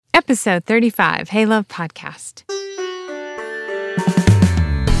episode 35, Hey Love Podcast.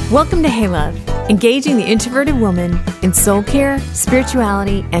 Welcome to Hey Love, engaging the introverted woman in soul care,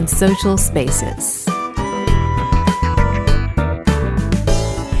 spirituality, and social spaces.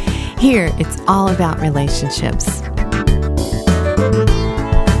 Here, it's all about relationships.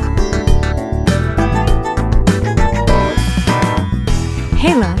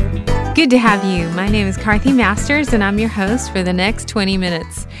 Hey love, good to have you. My name is Karthi Masters and I'm your host for the next 20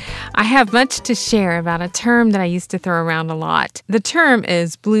 minutes. I have much to share about a term that I used to throw around a lot. The term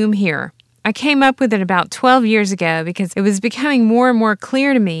is bloomhere. I came up with it about 12 years ago because it was becoming more and more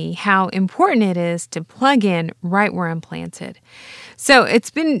clear to me how important it is to plug in right where I'm planted. So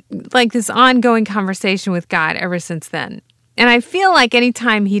it's been like this ongoing conversation with God ever since then. And I feel like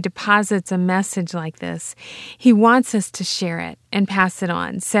anytime He deposits a message like this, He wants us to share it and pass it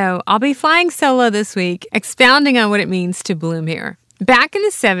on. So I'll be flying solo this week, expounding on what it means to bloom here. Back in the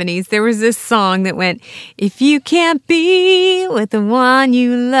 70s, there was this song that went, if you can't be with the one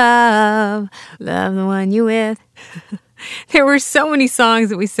you love, love the one you with. There were so many songs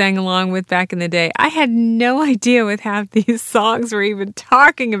that we sang along with back in the day. I had no idea what half these songs were even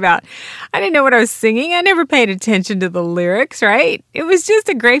talking about. I didn't know what I was singing. I never paid attention to the lyrics, right? It was just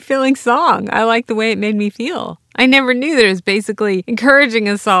a great feeling song. I liked the way it made me feel. I never knew that it was basically encouraging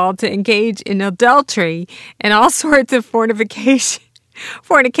us all to engage in adultery and all sorts of fornication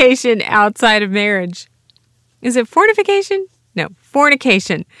outside of marriage. Is it fortification? No,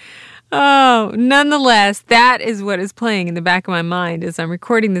 fornication. Oh, nonetheless, that is what is playing in the back of my mind as I'm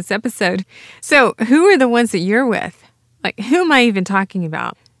recording this episode. So, who are the ones that you're with? Like, who am I even talking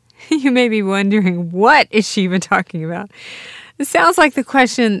about? You may be wondering, what is she even talking about? It sounds like the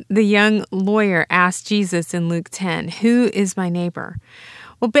question the young lawyer asked Jesus in Luke 10, who is my neighbor?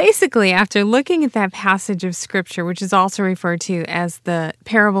 Well, basically, after looking at that passage of Scripture, which is also referred to as the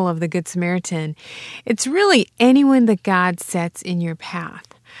parable of the Good Samaritan, it's really anyone that God sets in your path.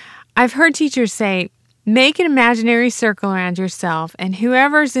 I've heard teachers say, make an imaginary circle around yourself, and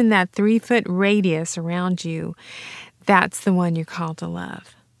whoever's in that 3-foot radius around you, that's the one you're called to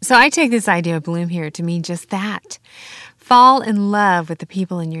love. So I take this idea of bloom here to mean just that. Fall in love with the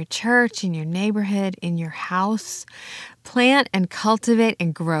people in your church, in your neighborhood, in your house. Plant and cultivate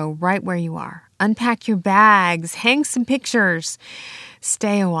and grow right where you are. Unpack your bags, hang some pictures,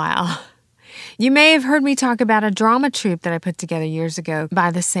 stay a while. You may have heard me talk about a drama troupe that I put together years ago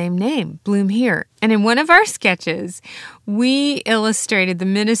by the same name, Bloom Here. And in one of our sketches, we illustrated the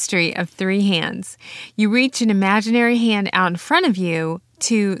ministry of 3 hands. You reach an imaginary hand out in front of you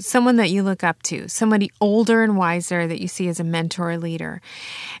to someone that you look up to, somebody older and wiser that you see as a mentor or leader.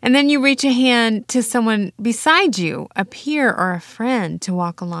 And then you reach a hand to someone beside you, a peer or a friend to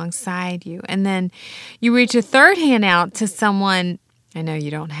walk alongside you. And then you reach a third hand out to someone. I know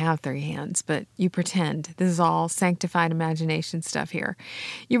you don't have 3 hands, but you pretend. This is all sanctified imagination stuff here.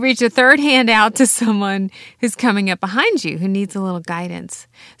 You reach a third hand out to someone who's coming up behind you, who needs a little guidance.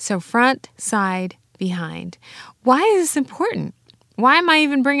 So front, side, behind. Why is this important? Why am I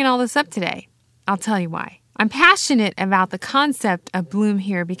even bringing all this up today? I'll tell you why. I'm passionate about the concept of bloom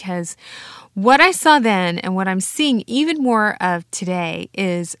here because what I saw then and what I'm seeing even more of today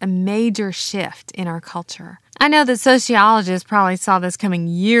is a major shift in our culture. I know that sociologists probably saw this coming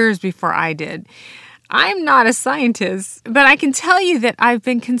years before I did. I'm not a scientist, but I can tell you that I've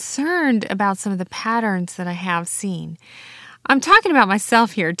been concerned about some of the patterns that I have seen. I'm talking about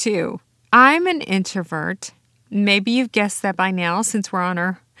myself here too. I'm an introvert. Maybe you've guessed that by now since we're on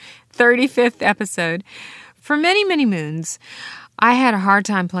our 35th episode. For many, many moons, I had a hard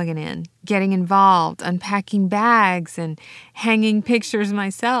time plugging in, getting involved, unpacking bags, and hanging pictures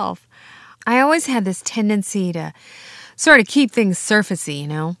myself. I always had this tendency to sort of keep things surfacey, you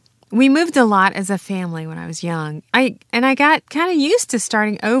know. We moved a lot as a family when I was young. I got kind of used to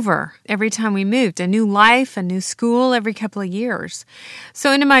starting over every time we moved, a new life, a new school every couple of years.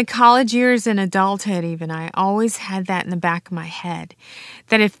 So into my college years and adulthood even, I always had that in the back of my head,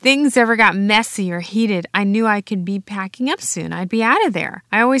 that if things ever got messy or heated, I knew I could be packing up soon. I'd be out of there.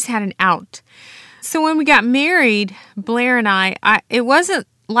 I always had an out. So when we got married, Blair and I it wasn't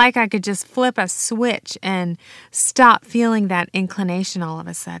like I could just flip a switch and stop feeling that inclination all of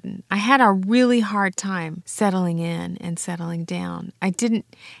a sudden. I had a really hard time settling in and settling down. I didn't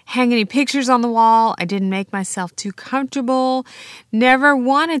hang any pictures on the wall. I didn't make myself too comfortable. Never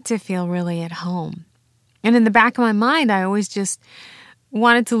wanted to feel really at home. And in the back of my mind, I always just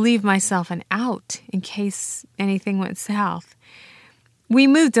wanted to leave myself an out in case anything went south. We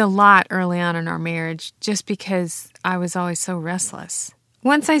moved a lot early on in our marriage just because I was always so restless.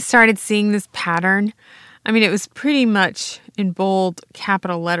 Once I started seeing this pattern, I mean, it was pretty much in bold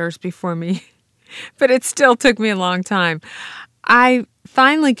capital letters before me, but it still took me a long time. I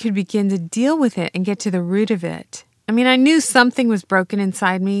finally could begin to deal with it and get to the root of it. I mean, I knew something was broken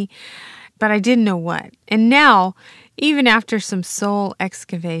inside me, but I didn't know what. And now, even after some soul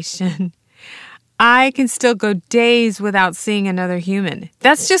excavation, I can still go days without seeing another human.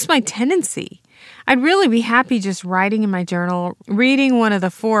 That's just my tendency. I'd really be happy just writing in my journal, reading one of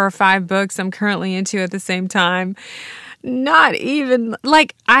the 4 or 5 books I'm currently into at the same time. Not even,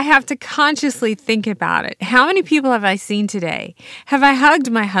 like, I have to consciously think about it. How many people have I seen today? Have I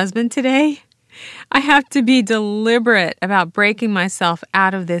hugged my husband today? I have to be deliberate about breaking myself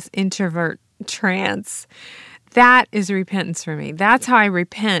out of this introvert trance. That is repentance for me. That's how I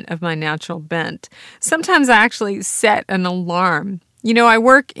repent of my natural bent. Sometimes I actually set an alarm. You know, I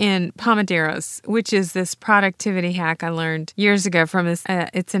work in Pomodoros, which is this productivity hack I learned years ago from this.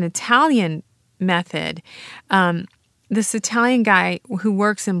 It's an Italian method. This Italian guy who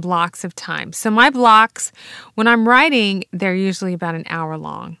works in blocks of time. So my blocks, when I'm writing, they're usually about an hour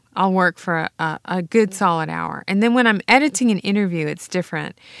long. I'll work for a good solid hour. And then when I'm editing an interview, it's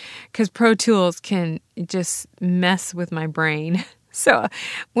different because Pro Tools can just mess with my brain. So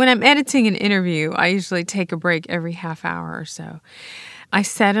when I'm editing an interview, I usually take a break every half hour or so. I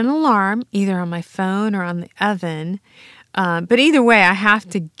set an alarm either on my phone or on the oven. But either way, I have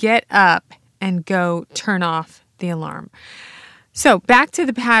to get up and go turn off the alarm. So back to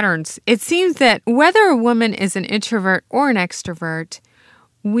the patterns. It seems that whether a woman is an introvert or an extrovert,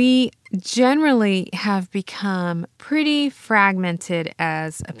 we generally have become pretty fragmented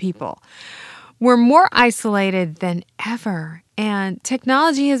as a people. We're more isolated than ever, and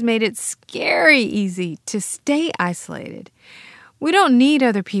technology has made it scary easy to stay isolated. We don't need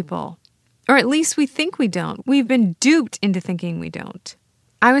other people, or at least we think we don't. We've been duped into thinking we don't.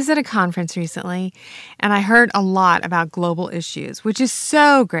 I was at a conference recently, and I heard a lot about global issues, which is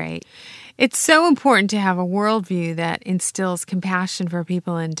so great. It's so important to have a worldview that instills compassion for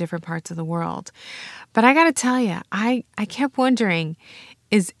people in different parts of the world. But I got to tell you, I kept wondering,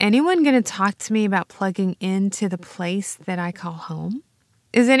 is anyone going to talk to me about plugging into the place that I call home?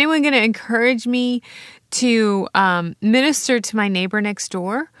 Is anyone going to encourage me to minister to my neighbor next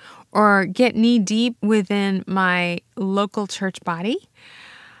door or get knee deep within my local church body?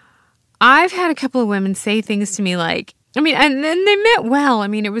 I've had a couple of women say things to me like, and then they meant well.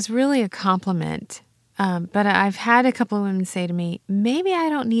 It was really a compliment. But I've had a couple of women say to me, maybe I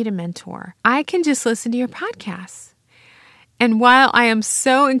don't need a mentor. I can just listen to your podcasts. And while I am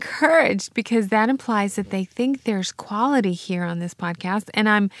so encouraged because that implies that they think there's quality here on this podcast, and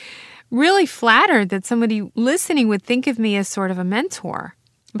I'm really flattered that somebody listening would think of me as sort of a mentor.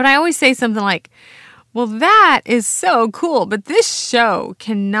 But I always say something like, well, that is so cool, but this show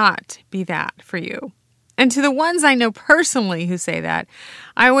cannot be that for you. And to the ones I know personally who say that,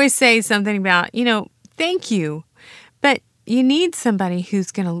 I always say something about, thank you, but you need somebody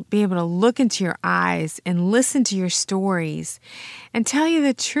who's going to be able to look into your eyes and listen to your stories and tell you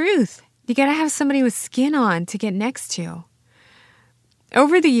the truth. You got to have somebody with skin on to get next to.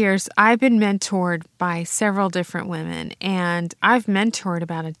 Over the years, I've been mentored by several different women, and I've mentored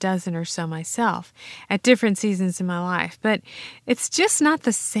about a dozen or so myself at different seasons in my life, but it's just not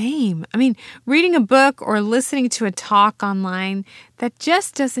the same. Reading a book or listening to a talk online, that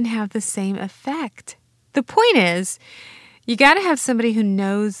just doesn't have the same effect. The point is, you got to have somebody who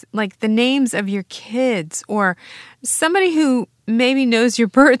knows, like, the names of your kids, or somebody who maybe knows your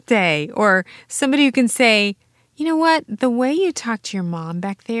birthday, or somebody who can say, you know what? The way you talked to your mom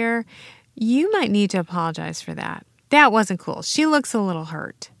back there, you might need to apologize for that. That wasn't cool. She looks a little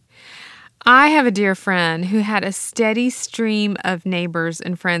hurt. I have a dear friend who had a steady stream of neighbors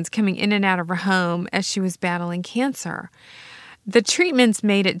and friends coming in and out of her home as she was battling cancer. The treatments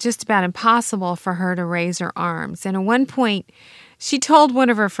made it just about impossible for her to raise her arms. And at one point, she told one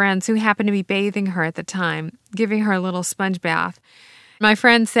of her friends who happened to be bathing her at the time, giving her a little sponge bath. My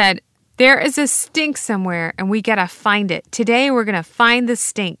friend said, there is a stink somewhere, and we got to find it. Today, we're going to find the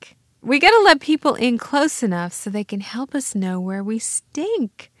stink. We got to let people in close enough so they can help us know where we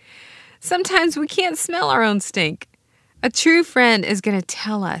stink. Sometimes we can't smell our own stink. A true friend is going to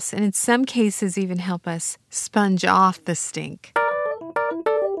tell us, and in some cases even help us sponge off the stink.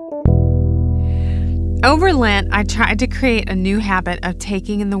 Over Lent, I tried to create a new habit of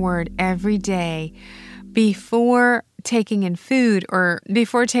taking in the Word every day before taking in food or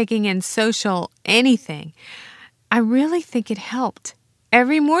before taking in social anything. I really think it helped.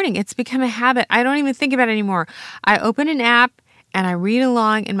 Every morning, it's become a habit. I don't even think about it anymore. I open an app and I read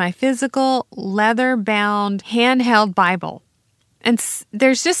along in my physical, leather-bound, handheld Bible. And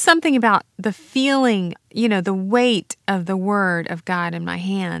there's just something about the feeling, the weight of the Word of God in my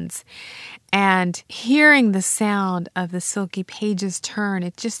hands and hearing the sound of the silky pages turn.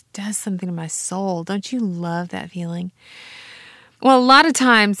 It just does something to my soul. Don't you love that feeling? Well, a lot of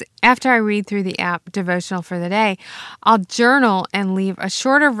times after I read through the app devotional for the day, I'll journal and leave a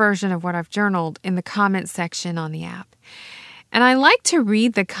shorter version of what I've journaled in the comment section on the app. And I like to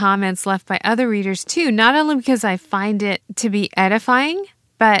read the comments left by other readers too, not only because I find it to be edifying,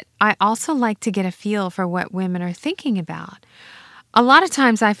 but I also like to get a feel for what women are thinking about. A lot of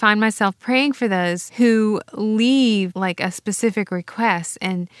times I find myself praying for those who leave like a specific request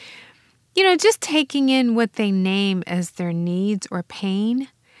and, just taking in what they name as their needs or pain.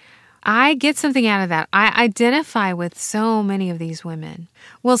 I get something out of that. I identify with so many of these women.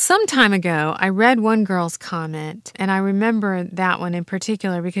 Well, some time ago, I read one girl's comment, and I remember that one in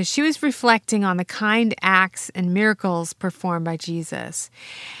particular because she was reflecting on the kind acts and miracles performed by Jesus.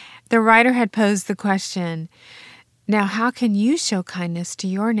 The writer had posed the question, now how can you show kindness to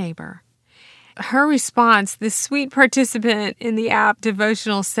your neighbor? Her response, this sweet participant in the app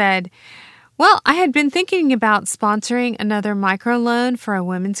devotional said, well, I had been thinking about sponsoring another microloan for a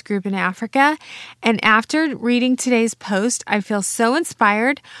women's group in Africa, and after reading today's post, I feel so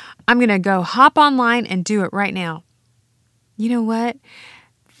inspired. I'm going to go hop online and do it right now. You know what?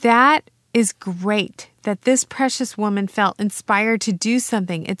 That is great that this precious woman felt inspired to do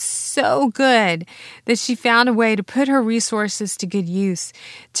something. It's so good that she found a way to put her resources to good use,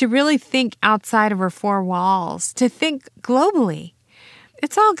 to really think outside of her four walls, to think globally.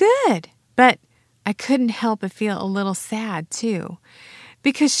 It's all good. But I couldn't help but feel a little sad, too,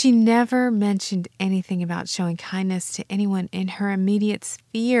 because she never mentioned anything about showing kindness to anyone in her immediate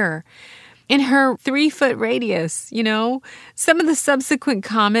sphere, in her 3-foot radius, Some of the subsequent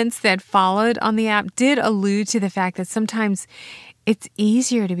comments that followed on the app did allude to the fact that sometimes it's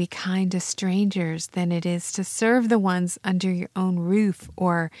easier to be kind to strangers than it is to serve the ones under your own roof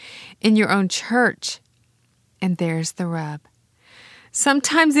or in your own church. And there's the rub.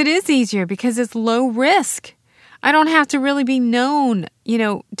 Sometimes it is easier because it's low risk. I don't have to really be known,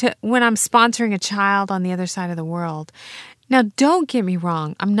 when I'm sponsoring a child on the other side of the world. Now, don't get me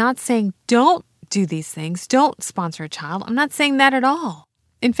wrong. I'm not saying don't do these things. Don't sponsor a child. I'm not saying that at all.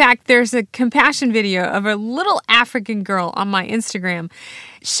 In fact, there's a compassion video of a little African girl on my Instagram.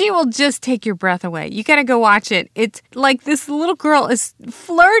 She will just take your breath away. You got to go watch it. It's like this little girl is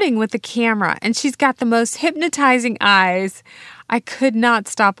flirting with the camera, and she's got the most hypnotizing eyes. I could not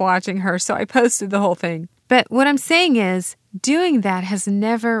stop watching her, so I posted the whole thing. But what I'm saying is, doing that has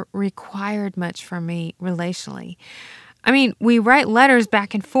never required much from me relationally. I mean, we write letters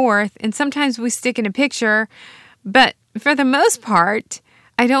back and forth, and sometimes we stick in a picture, but for the most part,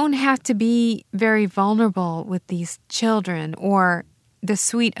 I don't have to be very vulnerable with these children or the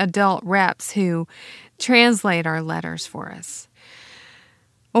sweet adult reps who translate our letters for us.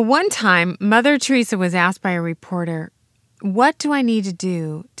 Well, one time, Mother Teresa was asked by a reporter, what do I need to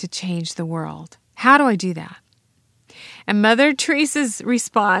do to change the world? How do I do that? And Mother Teresa's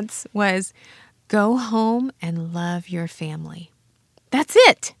response was, go home and love your family. That's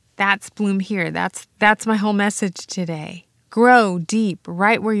it. That's bloomhere. That's my whole message today. Grow deep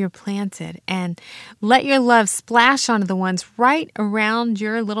right where you're planted and let your love splash onto the ones right around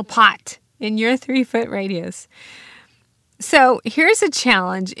your little pot in your 3-foot radius. So here's a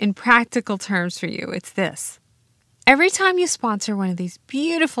challenge in practical terms for you. It's this. Every time you sponsor one of these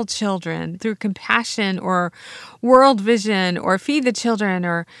beautiful children through compassion or World Vision or Feed the Children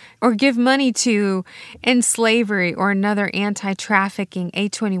or give money to End Slavery or another anti-trafficking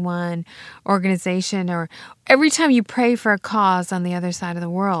A21 organization, or every time you pray for a cause on the other side of the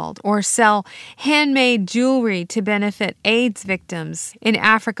world or sell handmade jewelry to benefit AIDS victims in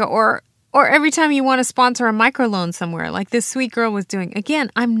Africa, or every time you want to sponsor a microloan somewhere like this sweet girl was doing. Again,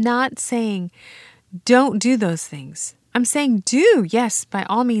 I'm not saying don't do those things. I'm saying do. Yes, by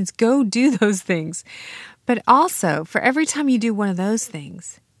all means, go do those things. But also, for every time you do one of those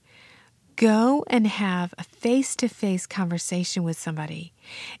things, go and have a face-to-face conversation with somebody.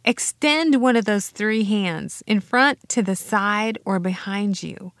 Extend one of those 3 hands in front, to the side, or behind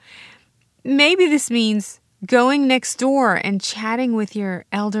you. Maybe this means going next door and chatting with your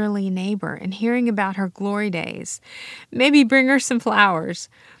elderly neighbor and hearing about her glory days. Maybe bring her some flowers.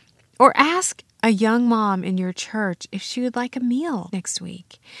 Or ask a young mom in your church if she would like a meal next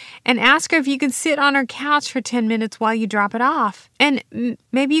week. And ask her if you can sit on her couch for 10 minutes while you drop it off. And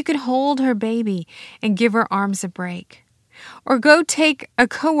maybe you could hold her baby and give her arms a break. Or go take a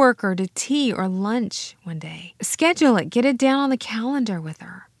coworker to tea or lunch one day. Schedule it. Get it down on the calendar with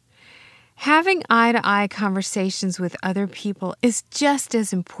her. Having eye-to-eye conversations with other people is just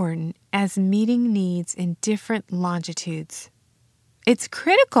as important as meeting needs in different longitudes. It's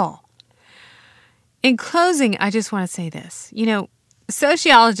critical. In closing, I just want to say this.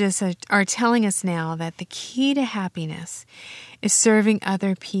 Sociologists are telling us now that the key to happiness is serving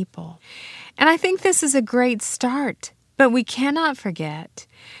other people. And I think this is a great start. But we cannot forget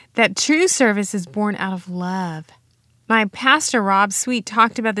that true service is born out of love. My pastor, Rob Sweet,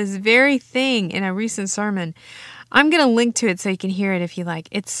 talked about this very thing in a recent sermon. I'm going to link to it so you can hear it if you like.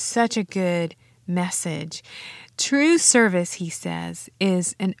 It's such a good message. True service, he says,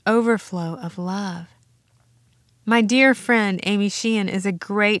 is an overflow of love. My dear friend, Amy Sheehan, is a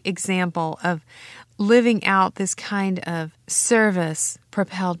great example of living out this kind of service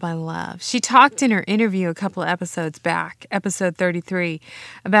propelled by love. She talked in her interview a couple of episodes back, episode 33,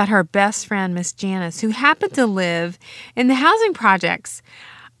 about her best friend, Miss Janice, who happened to live in the housing projects.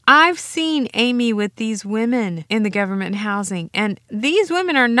 I've seen Amy with these women in the government housing, and these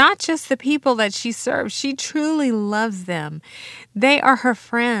women are not just the people that she serves. She truly loves them. They are her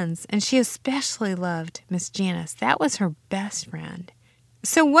friends, and she especially loved Miss Janice. That was her best friend.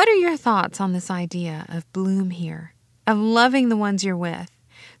 So what are your thoughts on this idea of bloomhere, of loving the ones you're with,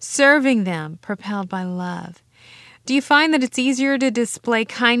 serving them propelled by love? Do you find that it's easier to display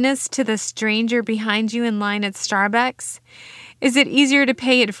kindness to the stranger behind you in line at Starbucks? Is it easier to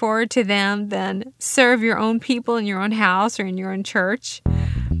pay it forward to them than serve your own people in your own house or in your own church?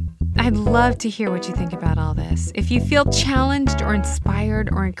 I'd love to hear what you think about all this. If you feel challenged or inspired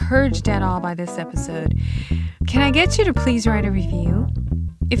or encouraged at all by this episode, can I get you to please write a review?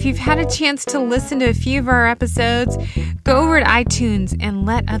 If you've had a chance to listen to a few of our episodes, go over to iTunes and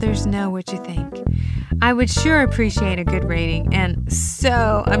let others know what you think. I would sure appreciate a good rating, and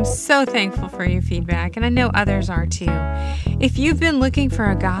I'm so thankful for your feedback, and I know others are too. If you've been looking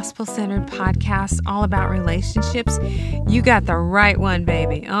for a gospel-centered podcast all about relationships, you got the right one,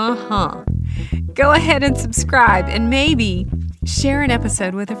 baby. Go ahead and subscribe, and maybe share an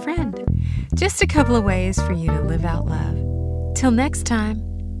episode with a friend. Just a couple of ways for you to live out love. Till next time,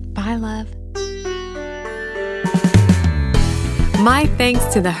 bye, love. My thanks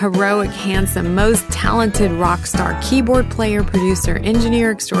to the heroic, handsome, most talented rock star, keyboard player, producer, engineer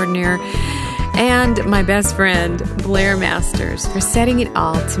extraordinaire, and my best friend, Blair Masters, for setting it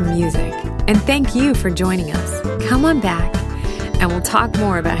all to music. And thank you for joining us. Come on back, and we'll talk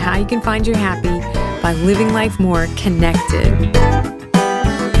more about how you can find your happy by living life more connected.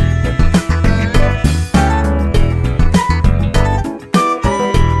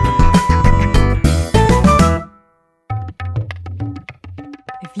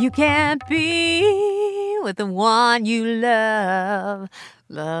 If you can't be with the one you love,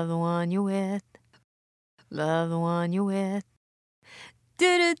 love the one you're with. Love the one you're with.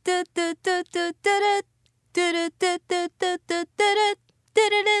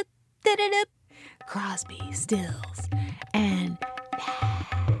 Crosby, Stills, and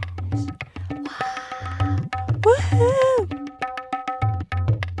Nash.